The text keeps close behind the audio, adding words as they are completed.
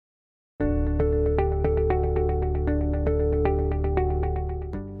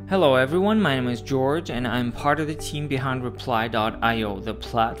Hello everyone, my name is George and I'm part of the team behind Reply.io, the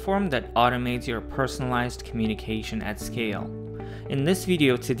platform that automates your personalized communication at scale. In this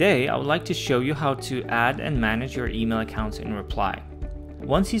video today, I would like to show you how to add and manage your email accounts in Reply.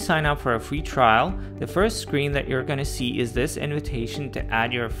 Once you sign up for a free trial, the first screen that you're going to see is this invitation to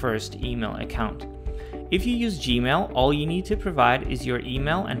add your first email account. If you use Gmail, all you need to provide is your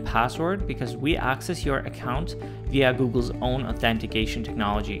email and password because we access your account via Google's own authentication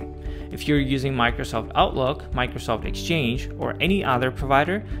technology. If you're using Microsoft Outlook, Microsoft Exchange, or any other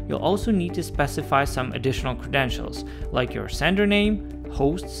provider, you'll also need to specify some additional credentials like your sender name,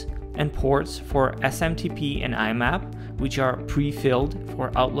 hosts, and ports for SMTP and IMAP, which are pre-filled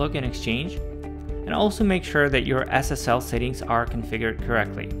for Outlook and Exchange, and also make sure that your SSL settings are configured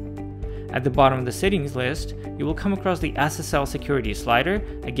correctly. At the bottom of the settings list, you will come across the SSL security slider.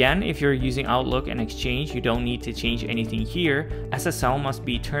 Again, if you're using Outlook and Exchange, you don't need to change anything here. SSL must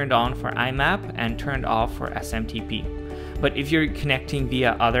be turned on for IMAP and turned off for SMTP. But if you're connecting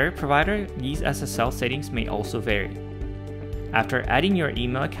via other provider, these SSL settings may also vary. After adding your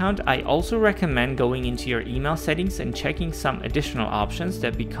email account, I also recommend going into your email settings and checking some additional options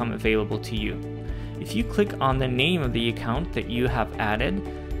that become available to you. If you click on the name of the account that you have added,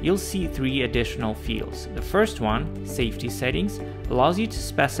 you'll see three additional fields. The first one, Safety Settings, allows you to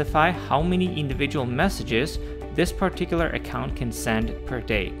specify how many individual messages this particular account can send per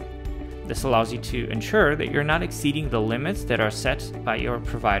day. This allows you to ensure that you're not exceeding the limits that are set by your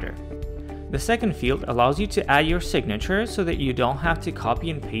provider. The second field allows you to add your signature so that you don't have to copy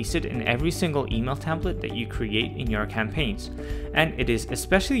and paste it in every single email template that you create in your campaigns. And it is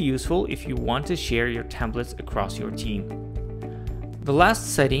especially useful if you want to share your templates across your team. The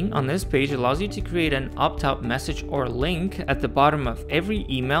last setting on this page allows you to create an opt-out message or link at the bottom of every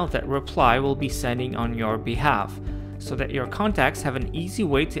email that Reply will be sending on your behalf, so that your contacts have an easy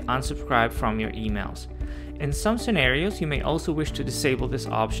way to unsubscribe from your emails. In some scenarios, you may also wish to disable this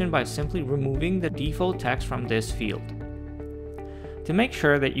option by simply removing the default text from this field. To make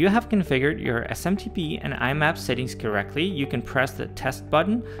sure that you have configured your SMTP and IMAP settings correctly, you can press the test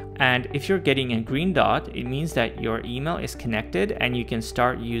button, and if you're getting a green dot, it means that your email is connected and you can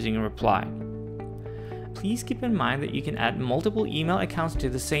start using Reply. Please keep in mind that you can add multiple email accounts to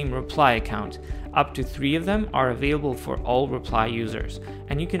the same Reply account. Up to 3 of them are available for all Reply users,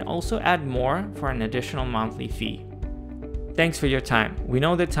 and you can also add more for an additional monthly fee. Thanks for your time. We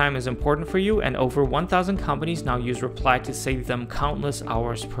know that time is important for you, and over 1,000 companies now use Reply to save them countless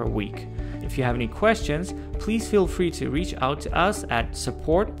hours per week. If you have any questions, please feel free to reach out to us at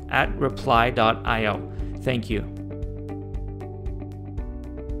support@reply.io. Thank you.